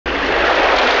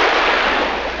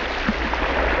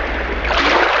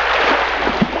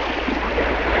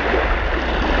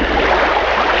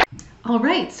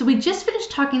right, so we just finished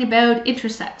talking about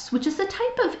intersex, which is a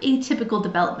type of atypical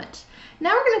development.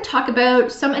 Now we're going to talk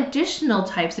about some additional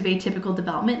types of atypical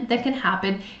development that can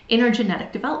happen in our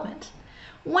genetic development.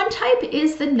 One type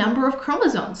is the number of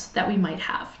chromosomes that we might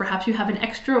have. Perhaps you have an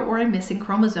extra or a missing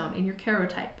chromosome in your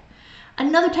karyotype.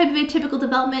 Another type of atypical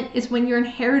development is when your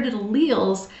inherited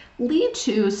alleles lead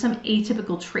to some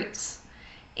atypical traits.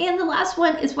 And the last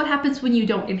one is what happens when you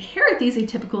don't inherit these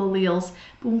atypical alleles,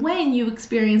 but when you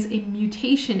experience a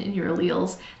mutation in your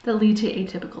alleles that lead to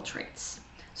atypical traits.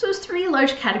 So there's three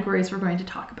large categories we're going to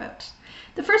talk about.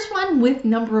 The first one with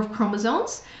number of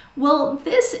chromosomes, well,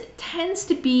 this tends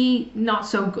to be not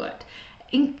so good.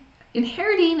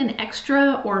 Inheriting an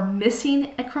extra or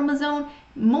missing a chromosome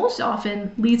most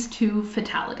often leads to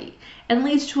fatality and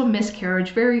leads to a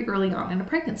miscarriage very early on in a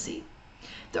pregnancy.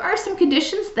 There are some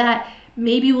conditions that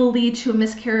maybe will lead to a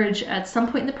miscarriage at some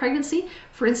point in the pregnancy.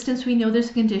 For instance, we know there's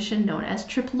a condition known as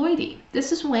triploidy.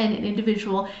 This is when an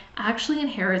individual actually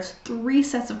inherits 3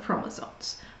 sets of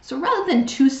chromosomes. So rather than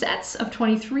 2 sets of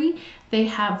 23, they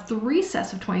have 3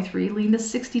 sets of 23, leading to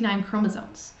 69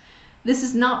 chromosomes. This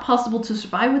is not possible to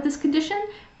survive with this condition,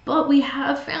 but we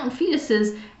have found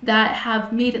fetuses that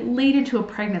have made it late into a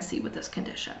pregnancy with this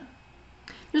condition.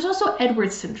 There's also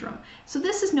Edwards syndrome. So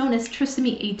this is known as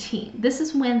trisomy 18. This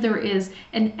is when there is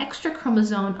an extra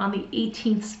chromosome on the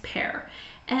 18th pair,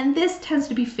 and this tends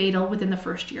to be fatal within the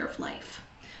first year of life.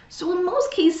 So in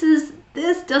most cases,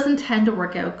 this doesn't tend to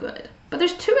work out good, but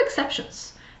there's 2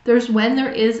 exceptions. There's when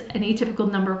there is an atypical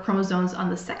number of chromosomes on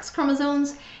the sex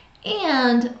chromosomes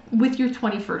and with your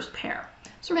 21st pair.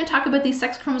 So we're going to talk about these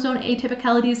sex chromosome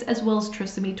atypicalities as well as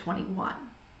trisomy 21.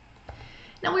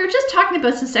 Now we were just talking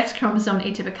about some sex chromosome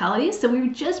atypicalities, so we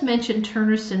just mentioned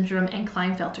Turner syndrome and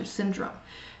Klinefelter syndrome.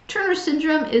 Turner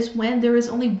syndrome is when there is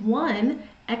only one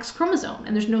X chromosome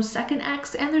and there's no second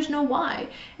X and there's no Y,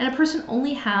 and a person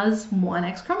only has one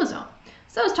X chromosome.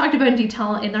 So that was talked about in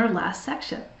detail in our last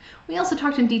section. We also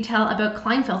talked in detail about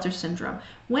Klinefelter syndrome,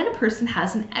 when a person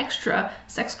has an extra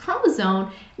sex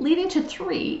chromosome leading to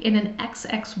 3 in an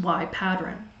XXY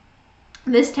pattern.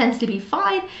 This tends to be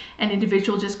fine. An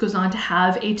individual just goes on to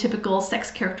have atypical sex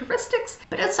characteristics,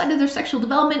 but outside of their sexual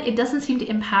development, it doesn't seem to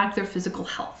impact their physical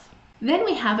health. Then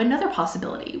we have another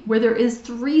possibility where there is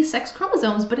 3 sex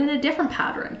chromosomes, but in a different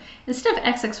pattern. Instead of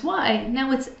XXY,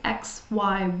 now it's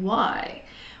XYY.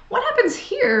 What happens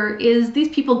here is these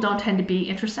people don't tend to be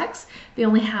intersex. They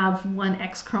only have one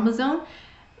X chromosome,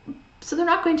 so they're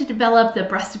not going to develop the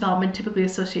breast development typically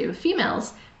associated with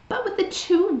females. But with the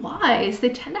 2 Ys, they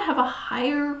tend to have a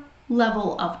higher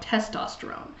level of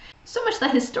testosterone. So much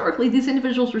that historically these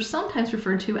individuals were sometimes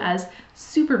referred to as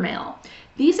super male.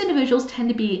 These individuals tend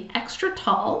to be extra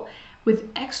tall, with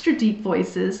extra deep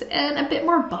voices, and a bit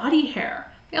more body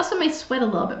hair. They also may sweat a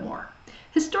little bit more.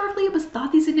 Historically, it was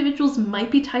thought these individuals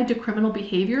might be tied to criminal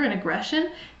behavior and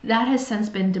aggression. That has since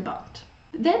been debunked.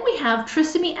 Then we have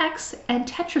trisomy X and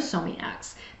tetrasomy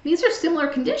X. These are similar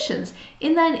conditions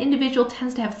in that an individual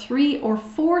tends to have 3 or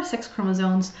 4 sex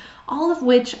chromosomes, all of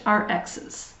which are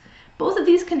X's. Both of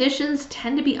these conditions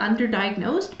tend to be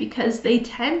underdiagnosed because they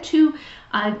tend to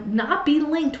not be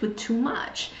linked with too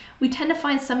much. We tend to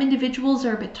find some individuals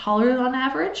are a bit taller on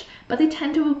average, but they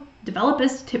tend to develop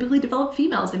as typically developed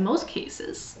females in most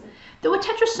cases. Though with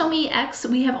tetrasomy X,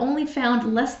 we have only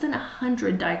found less than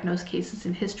 100 diagnosed cases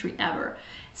in history ever.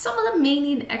 Some of them may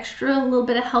need a little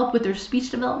bit of help with their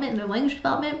speech development and their language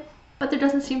development, but there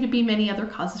doesn't seem to be many other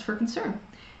causes for concern.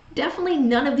 Definitely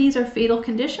none of these are fatal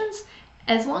conditions.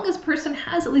 As long as a person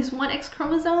has at least one X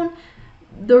chromosome,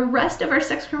 the rest of our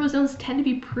sex chromosomes tend to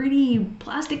be pretty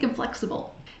plastic and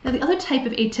flexible. Now the other type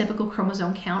of atypical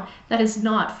chromosome count that is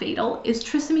not fatal is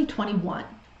trisomy 21.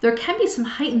 There can be some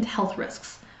heightened health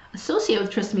risks associated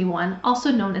with trisomy 1,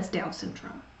 also known as Down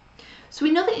syndrome. So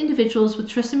we know that individuals with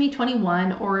trisomy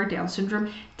 21 or Down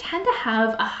syndrome tend to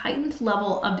have a heightened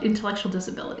level of intellectual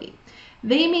disability.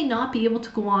 They may not be able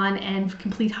to go on and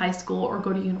complete high school or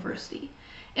go to university.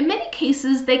 In many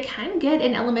cases, they can get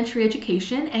an elementary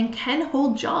education and can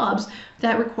hold jobs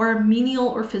that require menial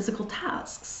or physical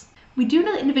tasks. We do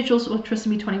know that individuals with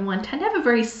trisomy 21 tend to have a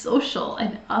very social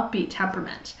and upbeat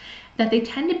temperament, that they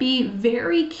tend to be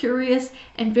very curious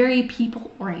and very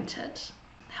people-oriented.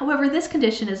 However, this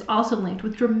condition is also linked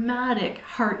with dramatic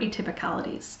heart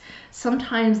atypicalities.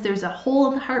 Sometimes there's a hole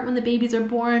in the heart when the babies are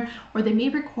born, or they may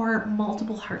require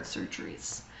multiple heart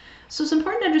surgeries. So it's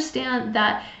important to understand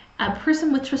that a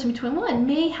person with trisomy 21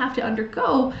 may have to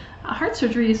undergo a heart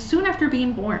surgery soon after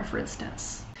being born, for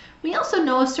instance. We also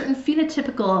know of certain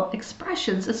phenotypical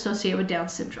expressions associated with Down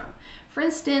syndrome. For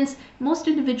instance, most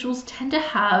individuals tend to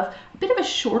have a bit of a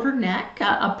shorter neck,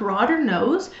 a broader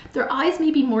nose, their eyes may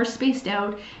be more spaced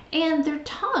out, and their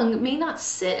tongue may not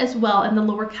sit as well in the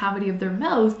lower cavity of their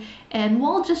mouth, and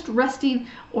while just resting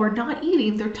or not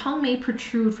eating, their tongue may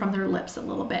protrude from their lips a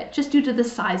little bit, just due to the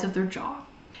size of their jaw.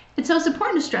 And so it's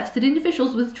important to stress that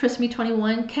individuals with trisomy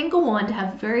 21 can go on to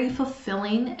have very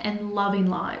fulfilling and loving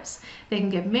lives. They can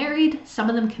get married, some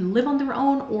of them can live on their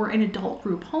own or in adult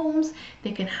group homes,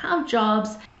 they can have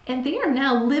jobs, and they are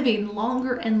now living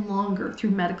longer and longer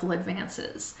through medical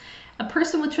advances. A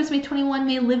person with trisomy 21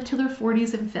 may live till their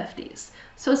 40s and 50s,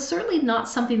 so it's certainly not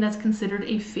something that's considered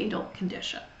a fatal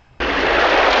condition.